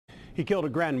He killed a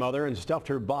grandmother and stuffed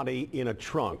her body in a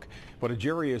trunk. But a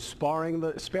jury is sparing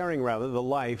the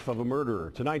life of a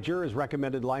murderer. Tonight, jurors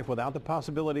recommended life without the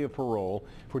possibility of parole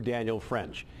for Daniel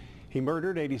French. He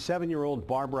murdered 87-year-old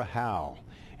Barbara Howe.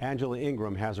 Angela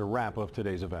Ingram has a wrap of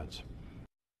today's events.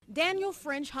 Daniel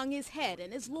French hung his head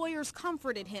and his lawyers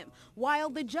comforted him while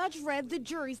the judge read the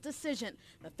jury's decision.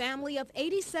 The family of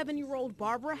 87-year-old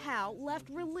Barbara Howe left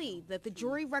relieved that the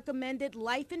jury recommended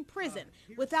life in prison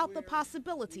without the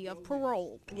possibility of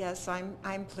parole. Yes,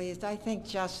 I'm pleased. I think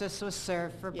justice was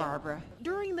served for Barbara.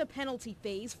 During the penalty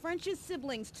phase, French's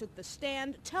siblings took the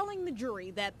stand, telling the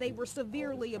jury that they were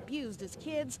severely abused as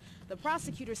kids. The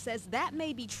prosecutor says that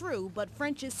may be true, but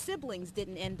French's siblings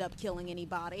didn't end up killing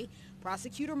anybody.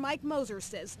 Prosecutor Mike Moser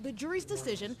says the jury's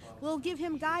decision will give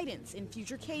him guidance in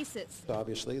future cases.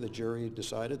 Obviously, the jury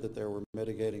decided that there were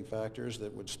mitigating factors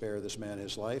that would spare this man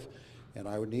his life, and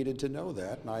I needed to know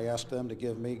that, and I asked them to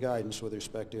give me guidance with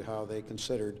respect to how they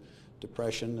considered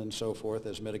depression and so forth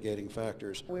as mitigating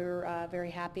factors. We're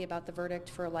very happy about the verdict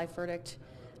for a life verdict.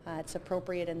 It's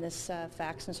appropriate in this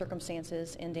facts and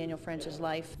circumstances in Daniel French's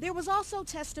life. There was also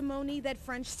testimony that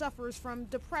French suffers from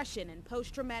depression and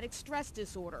post-traumatic stress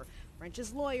disorder.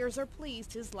 French's lawyers are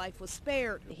pleased his life was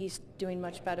spared. He's doing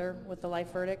much better with the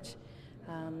life verdict.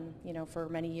 You know, for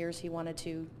many years he wanted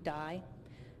to die,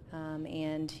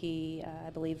 and he, I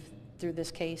believe, through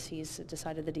this case, he's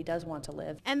decided that he does want to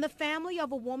live. And the family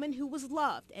of a woman who was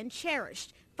loved and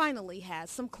cherished finally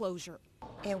has some closure.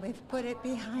 And we've put it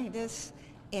behind us,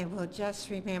 and we'll just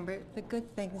remember the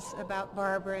good things about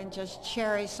Barbara and just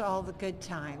cherish all the good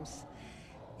times.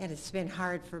 And it's been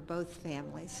hard for both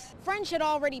families. French had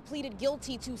already pleaded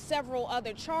guilty to several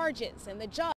other charges, and the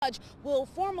judge will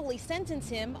formally sentence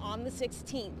him on the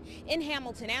 16th. In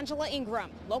Hamilton, Angela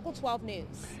Ingram, Local 12 News.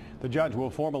 The judge will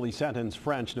formally sentence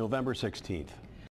French November 16th.